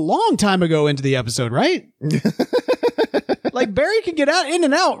dealt with a long time ago into the episode, right? Like, Barry can get in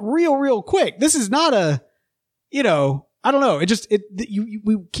and out real quick. This is not a, I don't know.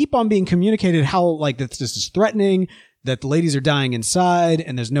 We keep on being communicated how, like, this is threatening, that the ladies are dying inside,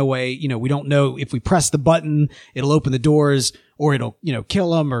 and there's no way, we don't know if we press the button, it'll open the doors, or it'll,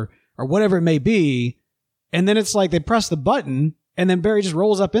 kill them, or whatever it may be. And then it's like they press the button, and then Barry just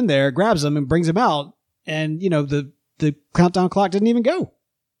rolls up in there, grabs them, and brings them out. And, the countdown clock didn't even go.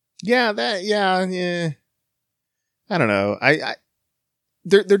 Yeah, I don't know.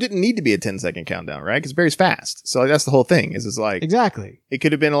 There didn't need to be a 10-second countdown, right? Because Barry's fast. So that's the whole thing. Is it's like exactly. It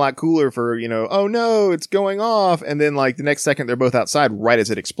could have been a lot cooler for oh no, it's going off, and then like the next second they're both outside right as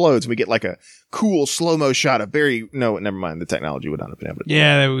it explodes. We get like a cool slow-mo shot of Barry. No, never mind. The technology would not have been able to do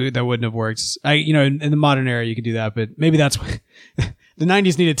that. That wouldn't have worked. In the modern era you could do that, but maybe that's what the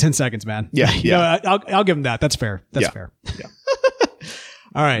 90s needed 10 seconds, man. Yeah. I'll give them that. That's fair. That's fair. Yeah.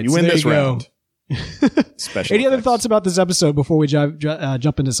 All right. You win this round. Special Any other thoughts about this episode before we jump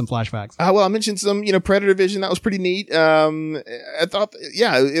into some flashbacks? Well, I mentioned some, Predator vision. That was pretty neat. I thought,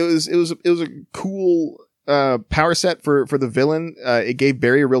 it was a cool power set for the villain. It gave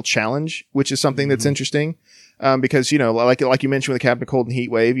Barry a real challenge, which is something that's interesting. Because like you mentioned with the Captain Cold and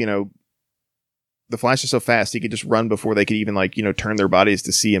Heatwave, the Flash is so fast he could just run before they could even turn their bodies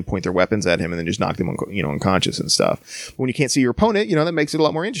to see and point their weapons at him and then just knock them unconscious and stuff. But when you can't see your opponent, that makes it a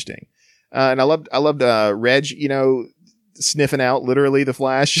lot more interesting. And I loved Reg, sniffing out literally the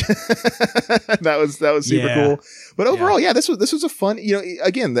Flash. that was super cool. But overall, this was a fun,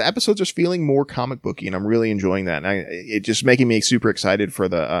 again, the episodes are feeling more comic booky, and I'm really enjoying that. And it just making me super excited for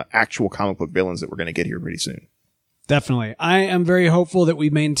the actual comic book villains that we're going to get here pretty soon. Definitely. I am very hopeful that we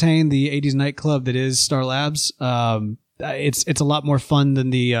maintain the 80s nightclub that is Star Labs. It's a lot more fun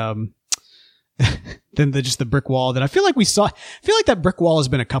than just the brick wall that I feel like we saw. I feel like that brick wall has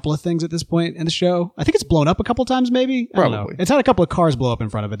been a couple of things at this point in the show. I think it's blown up a couple times, maybe. Probably. I don't know. It's had a couple of cars blow up in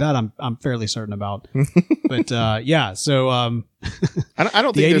front of it. That I'm fairly certain about. But so I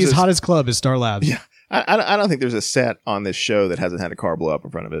don't think the 80s hottest club is Star Labs. Yeah, I don't think there's a set on this show that hasn't had a car blow up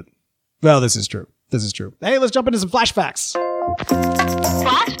in front of it. Well, this is true. Hey, let's jump into some flashbacks.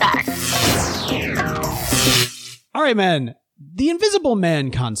 All right, man. The Invisible Man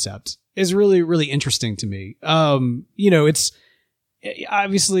concept is really, really interesting to me. It's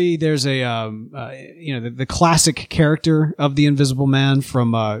obviously there's the classic character of the Invisible Man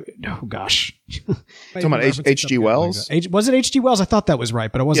from talking about H.G. Wells. Was it H.G. Wells? I thought that was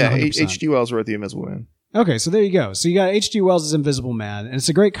right, but I wasn't. Yeah, 100%. H.G. Wells wrote the Invisible Man. Okay, so there you go. So you got H.G. Wells' Invisible Man, and it's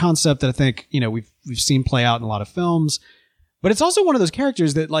a great concept that I think we've seen play out in a lot of films. But it's also one of those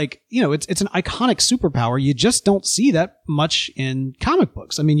characters that, it's an iconic superpower. You just don't see that much in comic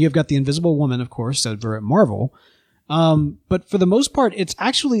books. I mean, you've got the Invisible Woman, of course, over at Marvel. But for the most part, it's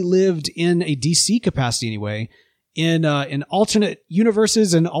actually lived in a DC capacity anyway, in alternate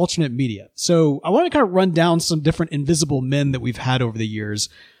universes and alternate media. So I want to kind of run down some different Invisible Men that we've had over the years,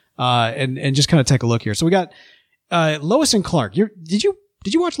 and just kind of take a look here. So we got Lois and Clark. Did you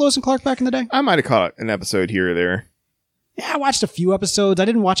watch Lois and Clark back in the day? I might have caught an episode here or there. Yeah, I watched a few episodes. I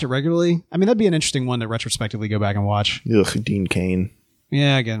didn't watch it regularly. I mean, that'd be an interesting one to retrospectively go back and watch. Ugh, Dean Cain.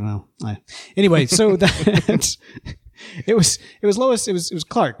 Yeah, again, well. Anyway, so that it was Lois. It was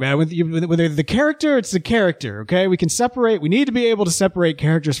Clark, man. When they're the character, it's the character. Okay, we can separate. We need to be able to separate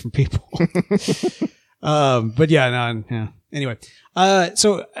characters from people. But yeah. Anyway,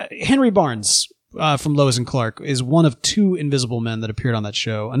 so Henry Barnes from Lois and Clark is one of two Invisible Men that appeared on that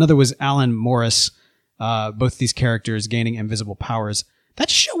show. Another was Alan Morris. Both these characters gaining invisible powers. That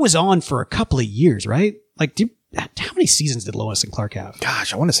show was on for a couple of years, right? Like, how many seasons did Lois and Clark have?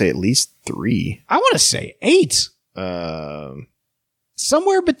 Gosh, I want to say at least 3. I want to say 8.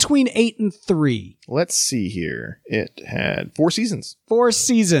 Somewhere between 8 and 3. Let's see here. It had 4 seasons. 4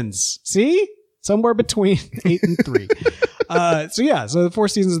 seasons. See? Somewhere between 8 and 3. So the 4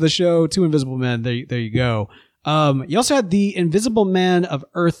 seasons of the show, 2 Invisible Men. There you go. You also had the Invisible Man of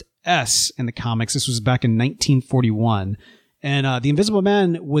Earth S in the comics. This was back in 1941. And the Invisible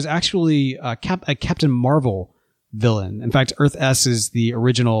Man was actually a Captain Marvel villain. In fact, Earth S is the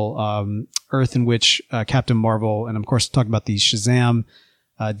original Earth in which Captain Marvel, and of course talking about the Shazam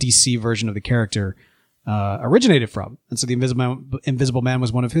DC version of the character, originated from. And so the Invisible Man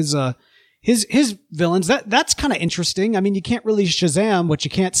was one of his villains. That's kind of interesting. I mean, you can't really Shazam what you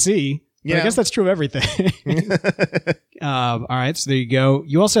can't see. But I guess that's true of everything. All right, so there you go.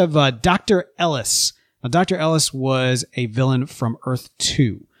 You also have Dr. Ellis. Now, Dr. Ellis was a villain from Earth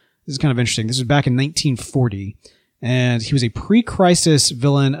 2. This is kind of interesting. This was back in 1940, and he was a pre-crisis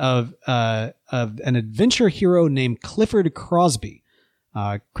villain of an adventure hero named Clifford Crosby.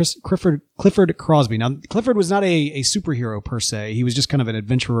 Clifford Crosby. Now, Clifford was not a superhero per se. He was just kind of an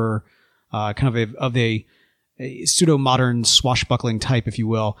adventurer, kind of a pseudo-modern swashbuckling type, if you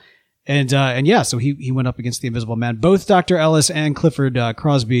will. And yeah, so he went up against the Invisible Man. Both Dr. Ellis and Clifford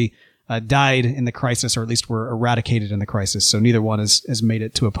Crosby died in the Crisis, or at least were eradicated in the Crisis. So neither one has made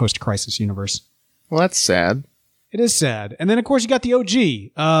it to a post-Crisis universe. Well, that's sad. It is sad. And then, of course, you got the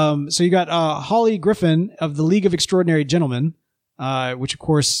OG. So you got Holly Griffin of the League of Extraordinary Gentlemen, which, of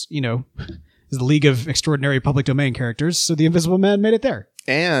course, is the League of Extraordinary Public Domain characters. So the Invisible Man made it there.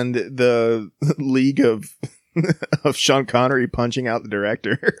 And the League of Sean Connery punching out the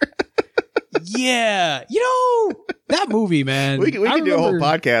director. Yeah. That movie, man. We can do a whole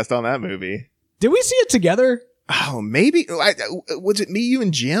podcast on that movie. Did we see it together? Oh, maybe. Was it me, you,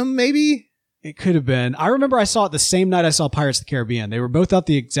 and Jim, maybe? It could have been. I remember I saw it the same night I saw Pirates of the Caribbean. They were both out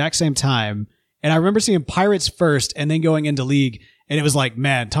the exact same time. And I remember seeing Pirates first and then going into League. And it was like,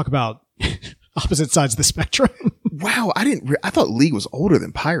 man, talk about opposite sides of the spectrum. Wow. I thought League was older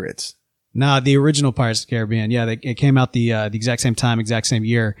than Pirates. Nah, the original Pirates of the Caribbean. Yeah, it came out the exact same time, exact same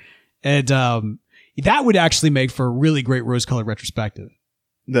year. And that would actually make for a really great rose-colored retrospective.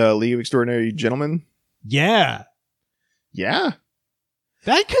 The League of Extraordinary Gentlemen? Yeah. Yeah.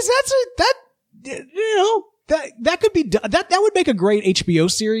 That could be that would make a great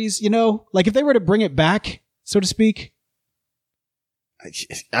HBO series, like if they were to bring it back, so to speak.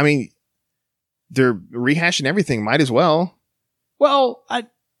 I mean, they're rehashing everything. Might as well. Well, I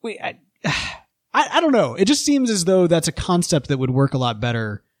don't know. It just seems as though that's a concept that would work a lot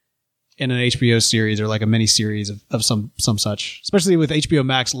better in an HBO series or like a mini series of some such, especially with HBO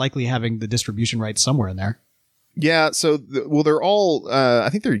Max likely having the distribution rights somewhere in there. Yeah. So, they're all, I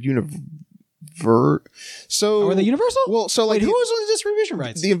think they're So are they Universal? Well, so like, who was on the distribution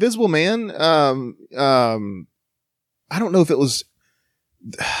rights? The Invisible Man. I don't know if it was,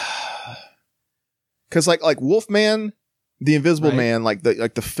 cause like Wolfman, the Invisible Man, like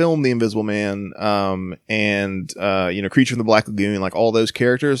the film, The Invisible Man, and Creature from the Black Lagoon, like all those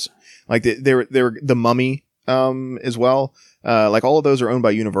characters, like they were the Mummy, as well. Like all of those are owned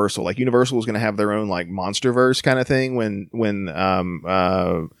by Universal. Like Universal is going to have their own like MonsterVerse kind of thing when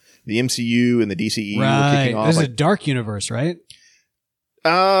the MCU and the DCEU were kicking off. This is a dark universe, right?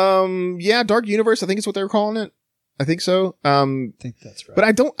 Yeah, Dark Universe. I think is what they were calling it. I think so. I think that's right. But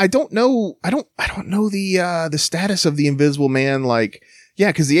I don't know the status of the Invisible Man. Like, yeah,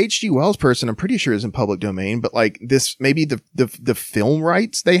 because the H.G. Wells person, I'm pretty sure is in public domain. But like this, maybe the film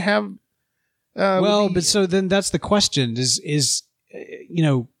rights they have. But so then that's the question: is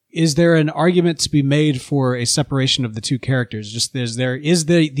there an argument to be made for a separation of the two characters? Just is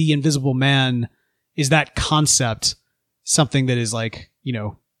the Invisible Man, is that concept something that is like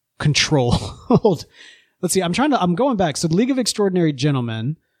controlled? Let's see. I'm going back. So, The League of Extraordinary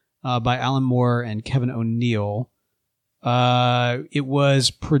Gentlemen, by Alan Moore and Kevin O'Neill. It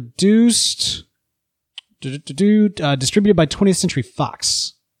was produced, distributed by 20th Century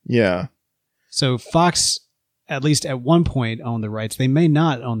Fox. Yeah. So Fox, at least at one point, owned the rights. They may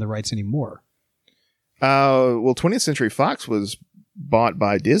not own the rights anymore. Well, 20th Century Fox was bought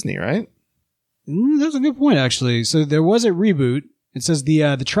by Disney, right? That's a good point, actually. So there was a reboot. It says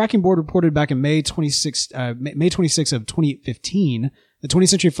the tracking board reported back in May 26 of 2015, the 20th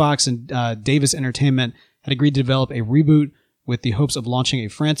Century Fox and Davis Entertainment had agreed to develop a reboot with the hopes of launching a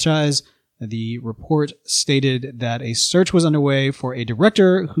franchise. The report stated that a search was underway for a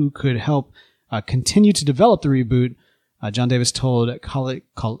director who could help continue to develop the reboot. John Davis told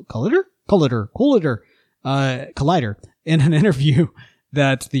Collider in an interview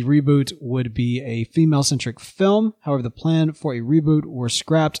that the reboot would be a female-centric film. However, the plan for a reboot were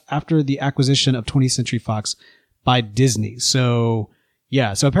scrapped after the acquisition of 20th Century Fox by Disney. So,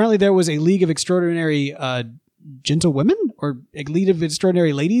 yeah. So apparently there was a League of Extraordinary Gentlewomen, or a League of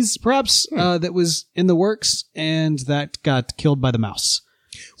Extraordinary Ladies, perhaps, that was in the works, and that got killed by the mouse.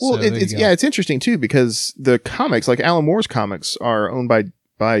 Well, so it's interesting too, because the comics, like Alan Moore's comics, are owned by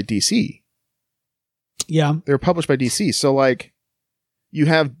DC. Yeah. They're published by DC. So like, you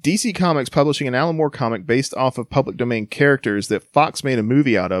have DC Comics publishing an Alan Moore comic based off of public domain characters that Fox made a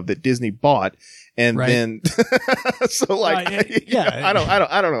movie out of that Disney bought. And then, so like, I don't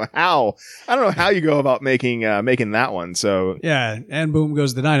know how you go about making that one. So yeah. And boom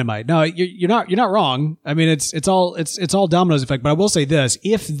goes the dynamite. No, you're not wrong. I mean, it's all dominoes effect, but I will say this,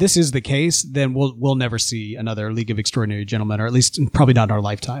 if this is the case, then we'll never see another League of Extraordinary Gentlemen, or at least probably not in our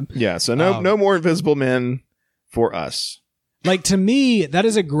lifetime. Yeah. So no more Invisible Men for us. Like, to me, that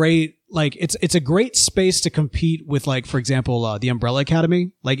is a great, like, it's a great space to compete with, like, for example, the Umbrella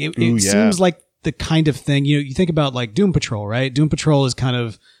Academy. Like it seems like the kind of thing, you think about like Doom Patrol, right? Doom Patrol is kind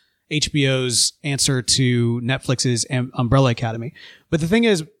of HBO's answer to Netflix's Umbrella Academy. But the thing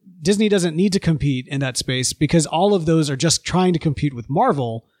is, Disney doesn't need to compete in that space because all of those are just trying to compete with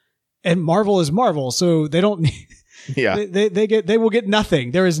Marvel, and Marvel is Marvel. So they don't need, they will get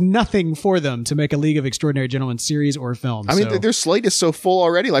nothing. There is nothing for them to make a League of Extraordinary Gentlemen series or film. I mean, their slate is so full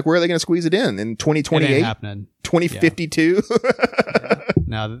already. Like, where are they going to squeeze it in 2028? It ain't happening. 2052? Yeah.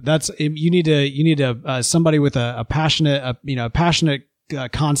 Now that's, you need to somebody with a passionate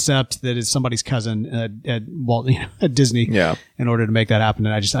concept that is somebody's cousin at Disney, in order to make that happen.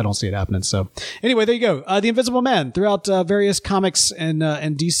 And I don't see it happening. So anyway, there you go. The Invisible Man throughout various comics and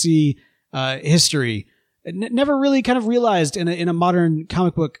DC history. Never really kind of realized in a modern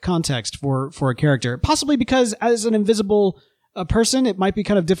comic book context for a character, possibly because as an invisible person, it might be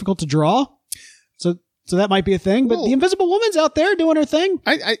kind of difficult to draw. So that might be a thing, but the Invisible Woman's out there doing her thing.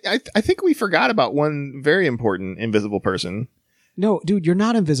 I think we forgot about one very important invisible person. No, dude, you're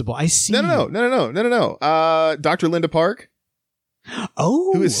not invisible. I see. No. Dr. Linda Park.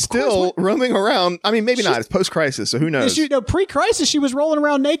 Oh, who is still roaming around. I mean, maybe not. It's post-crisis, so who knows? Pre-crisis, she was rolling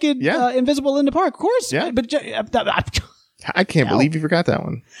around naked, invisible Linda Park. Of course. Yeah. But I can't believe you forgot that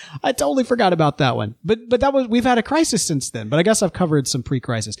one. I totally forgot about that one. But we've had a crisis since then. But I guess I've covered some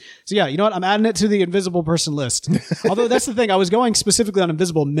pre-crisis. So yeah, you know what? I'm adding it to the invisible person list. Although that's the thing. I was going specifically on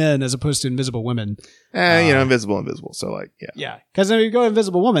invisible men as opposed to invisible women. Invisible. So like, yeah. Yeah. Because then you go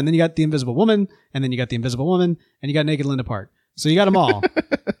invisible woman, then you got the invisible woman, and then you got the invisible woman, and you got naked Linda Park. So you got them all.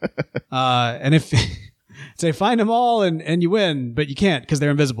 And if say find them all and you win, but you can't because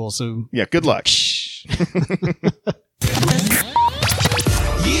they're invisible. So yeah, good luck.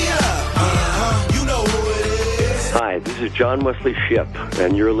 Hi, this is John Wesley Shipp,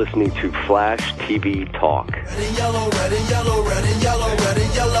 and you're listening to Flash TV Talk.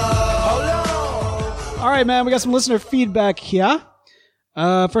 All right, man, we got some listener feedback here.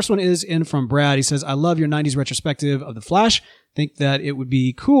 First one is in from Brad. He says, I love your 90s retrospective of The Flash. Think that it would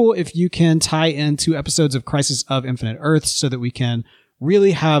be cool if you can tie in 2 episodes of Crisis of Infinite Earths so that we can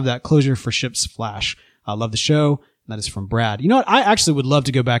really have that closure for Ship's Flash. I love the show. That is from Brad. You know what? I actually would love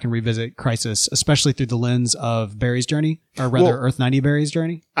to go back and revisit Crisis, especially through the lens of Barry's journey, or rather Earth 90 Barry's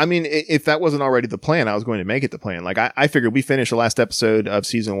journey. I mean, if that wasn't already the plan, I was going to make it the plan. Like, I figured we finished the last episode of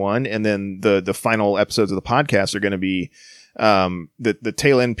season 1, and then the final episodes of the podcast are going to be the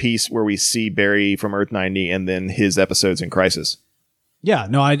tail end piece where we see Barry from Earth 90 and then his episodes in Crisis. Yeah,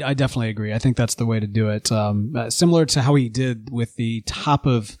 no, I definitely agree. I think that's the way to do it. Similar to how he did with the top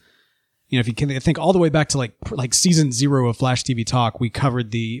of, if you can think all the way back to like season 0 of Flash TV Talk, we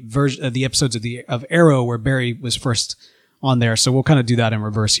covered the version of the episodes of Arrow where Barry was first on there. So we'll kind of do that in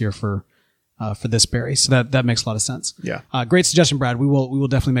reverse here for this Barry. So that makes a lot of sense. Yeah. Great suggestion, Brad. We will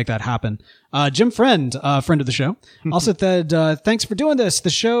definitely make that happen. Jim Friend, friend of the show, also said, thanks for doing this. The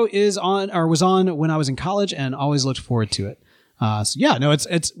show was on when I was in college and always looked forward to it. So yeah, no,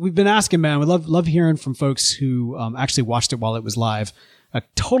 it's, we've been asking, man, we love hearing from folks who, actually watched it while it was live. A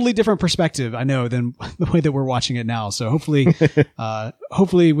totally different perspective, I know, than the way that we're watching it now. So hopefully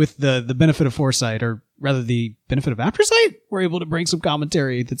with the benefit of foresight, or rather the benefit of aftersight, we're able to bring some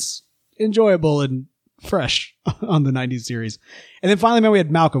commentary that's enjoyable and fresh on the 90s series. And then finally, man, we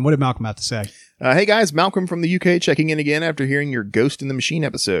had Malcolm. What did Malcolm have to say? Hey guys, Malcolm from the UK checking in again after hearing your Ghost in the Machine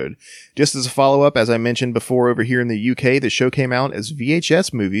episode. Just as a follow-up, as I mentioned before over here in the UK, the show came out as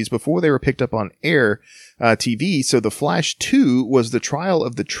VHS movies before they were picked up on air TV, so The Flash 2 was the trial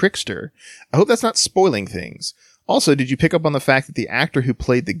of the trickster. I hope that's not spoiling things. Also, did you pick up on the fact that the actor who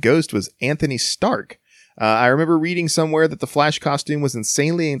played the Ghost was Anthony Stark? I remember reading somewhere that the Flash costume was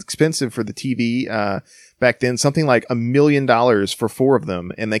insanely expensive for the TV back then, something like $1 million for 4 of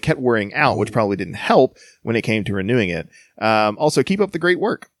them, and they kept wearing out, which probably didn't help when it came to renewing it. Also, keep up the great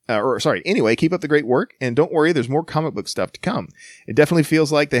work. Anyway, keep up the great work, and don't worry, there's more comic book stuff to come. It definitely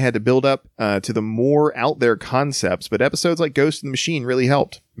feels like they had to build up to the more out there concepts, but episodes like Ghost in the Machine really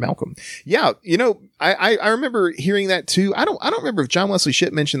helped. Malcolm. Yeah, I remember hearing that too. I don't remember if John Wesley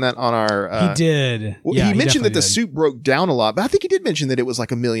Shipp mentioned that on our... he did. Well, yeah, he mentioned that the did. suit broke down a lot, but I think he did mention that it was like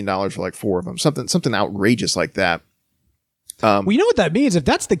 $1 million for like 4 of them. Something outrageous like that. Well, you know what that means? If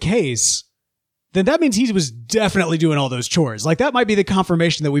that's the case, then that means he was definitely doing all those chores. Like, that might be the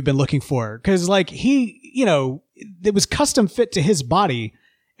confirmation that we've been looking for. Because, like, it was custom fit to his body.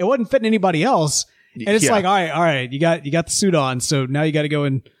 It wasn't fitting anybody else. And it's like, all right, you got the suit on, so now you got to go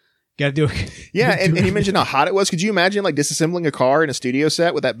and got to do it. Yeah, and he mentioned how hot it was. Could you imagine, like, disassembling a car in a studio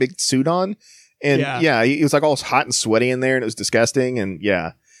set with that big suit on? And, he was, like, all hot and sweaty in there, and it was disgusting, and,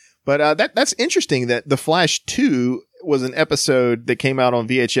 yeah. But that's interesting that The Flash 2 was an episode that came out on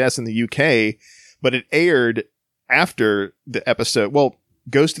VHS in the UK, but it aired after the episode. Well,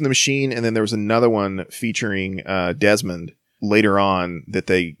 Ghost in the Machine, and then there was another one featuring Desmond later on that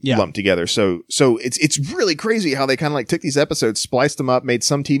they lumped together. So it's really crazy how they kind of like took these episodes, spliced them up, made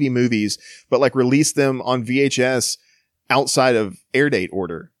some TV movies, but like released them on VHS outside of air date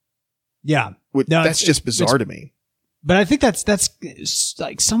order. Yeah. That's just bizarre to me. But I think that's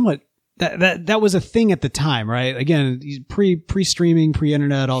like somewhat that was a thing at the time, right? Again, pre-streaming,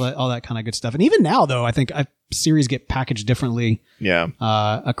 pre-internet, all that kind of good stuff. And even now, though, I think series get packaged differently. Yeah.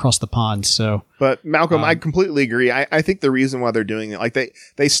 Across the pond. So, but Malcolm, I completely agree. I think the reason why they're doing it, like they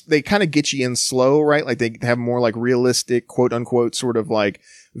kind of get you in slow, right? Like they have more like realistic, quote unquote, sort of like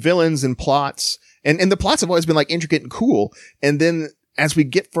villains and plots, and the plots have always been like intricate and cool, and then as we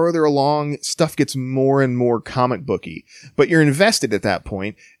get further along, stuff gets more and more comic booky, but you're invested at that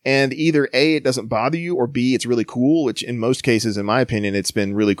point, and either A, it doesn't bother you, or B, it's really cool, which in most cases, in my opinion, it's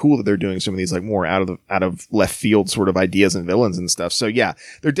been really cool that they're doing some of these like more out of left field sort of ideas and villains and stuff. So yeah,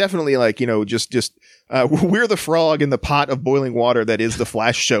 they're definitely like, just we're the frog in the pot of boiling water that is the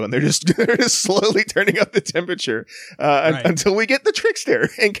Flash show, and they're just slowly turning up the temperature until we get the Trickster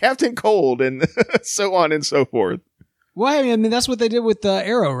and Captain Cold and so on and so forth. Well, I mean, that's what they did with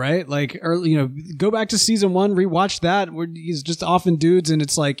Arrow, right? Like, go back to season 1, rewatch that, where he's just offing dudes, and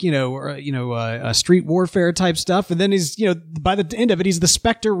it's like, street warfare type stuff, and then he's, by the end of it, he's the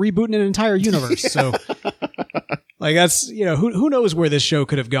Spectre rebooting an entire universe. So, like, that's, who knows where this show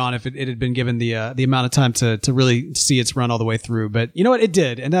could have gone if it had been given the amount of time to really see its run all the way through. But you know what, it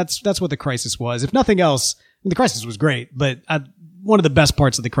did, and that's what the Crisis was. If nothing else, the Crisis was great, but one of the best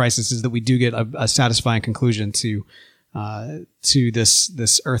parts of the Crisis is that we do get a satisfying conclusion to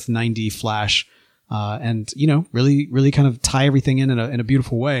this Earth 90 Flash, and really kind of tie everything in a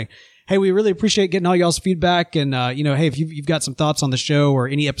beautiful way. Hey, we really appreciate getting all y'all's feedback, and hey, if you've got some thoughts on the show or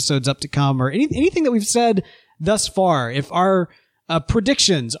any episodes up to come or anything that we've said thus far, if our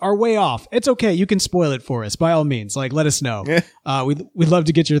predictions are way off, it's okay. You can spoil it for us by all means. Like, let us know. We'd love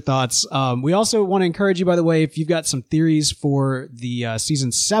to get your thoughts. We also want to encourage you, by the way, if you've got some theories for the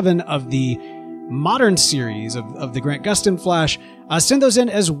season 7 of the modern series of the Grant Gustin Flash, send those in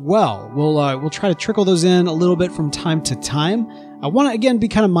as well. We'll try to trickle those in a little bit from time to time. I want to again be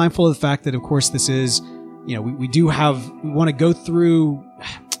kind of mindful of the fact that, of course, this is, we want to go through.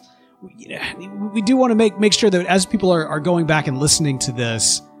 We do want to make sure that as people are going back and listening to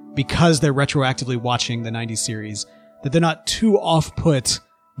this because they're retroactively watching the 90s series, that they're not too off-put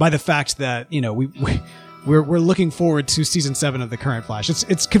by the fact that we're looking forward to season 7 of the current Flash.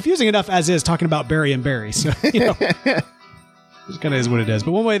 It's confusing enough as is talking about Barry and Barry. So, it kind of is what it is.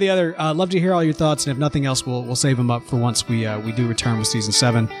 But one way or the other, love to hear all your thoughts. And if nothing else, we'll save them up for once we do return with season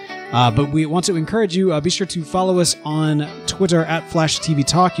 7. But we want to encourage you, be sure to follow us on Twitter at Flash TV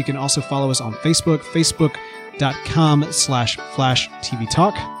Talk. You can also follow us on Facebook, facebook.com/Flash TV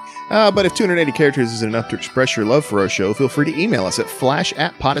Talk. But if 280 characters isn't enough to express your love for our show, feel free to email us at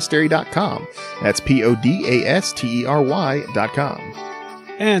flash@podastery.com. That's PODASTERY.com.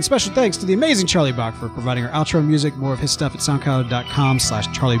 And special thanks to the amazing Charlie Bach for providing our outro music. More of his stuff at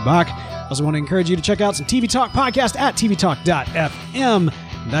soundcloud.com/Charlie Bach. I also want to encourage you to check out some TV Talk podcast at tvtalk.fm.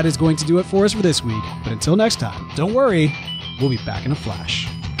 That is going to do it for us for this week. But until next time, don't worry, we'll be back in a flash.